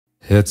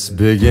It's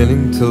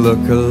beginning to look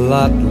a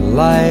lot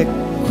like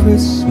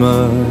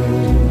Christmas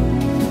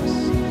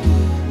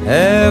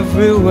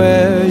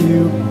everywhere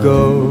you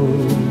go.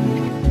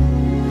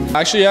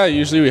 Actually, yeah,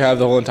 usually we have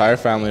the whole entire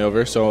family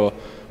over, so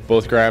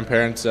both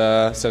grandparents,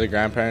 set of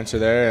grandparents are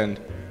there, and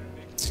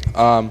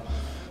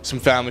some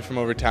family from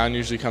over town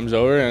usually comes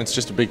over, and it's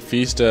just a big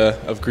feast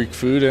of Greek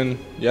food, and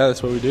yeah,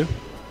 that's what we do.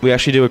 We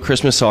actually do a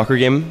Christmas soccer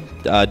game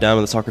down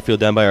on the soccer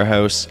field down by our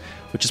house,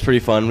 which is pretty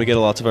fun. We get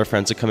lots of our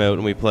friends to come out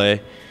and we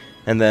play.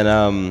 And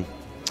then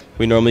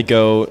we normally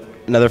go,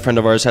 another friend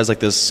of ours has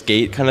like this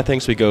skate kind of thing,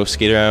 so we go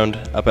skate around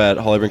up at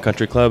Hollyburn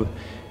Country Club,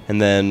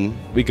 and then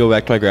we go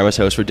back to my grandma's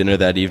house for dinner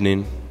that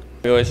evening.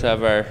 We always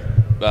have our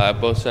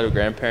both set of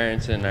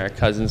grandparents and our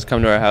cousins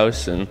come to our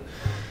house, and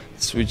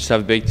we just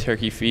have a big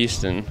turkey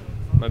feast. And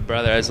my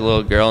brother has a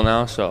little girl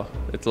now, so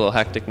it's a little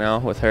hectic now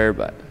with her,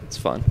 but it's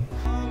fun.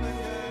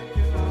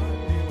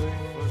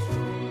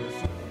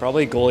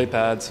 Probably goalie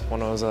pads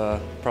when I was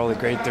probably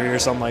grade 3 or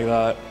something like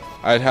that.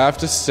 I'd have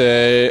to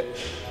say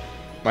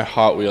my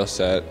Hot Wheel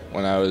set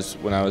when I was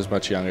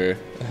much younger.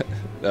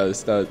 that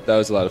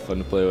was a lot of fun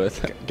to play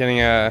with. I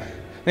think I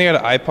got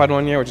an iPod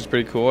one year, which is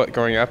pretty cool.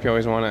 Growing up, you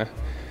always want to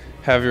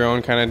have your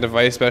own kind of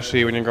device,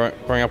 especially when you're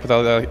growing up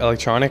without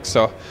electronics.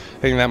 So I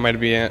think that might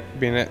be it.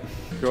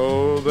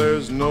 Go,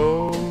 there's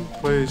no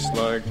place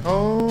like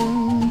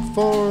home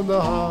for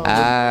the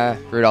holiday.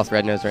 Rudolph the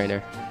Red-Nosed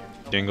Reindeer.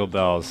 Jingle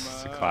Bells,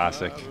 it's a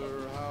classic.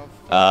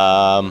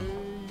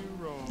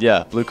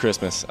 Yeah, Blue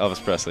Christmas,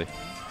 Elvis Presley.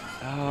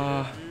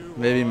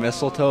 Maybe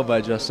Mistletoe by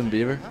Justin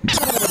Bieber.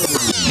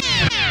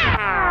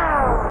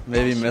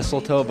 Maybe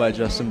Mistletoe by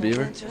Justin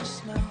Bieber.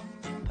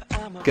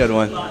 Good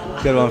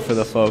one for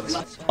the folks.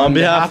 On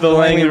behalf of the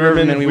Langley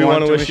Rivermen, we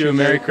want to wish you a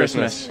Merry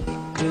Christmas.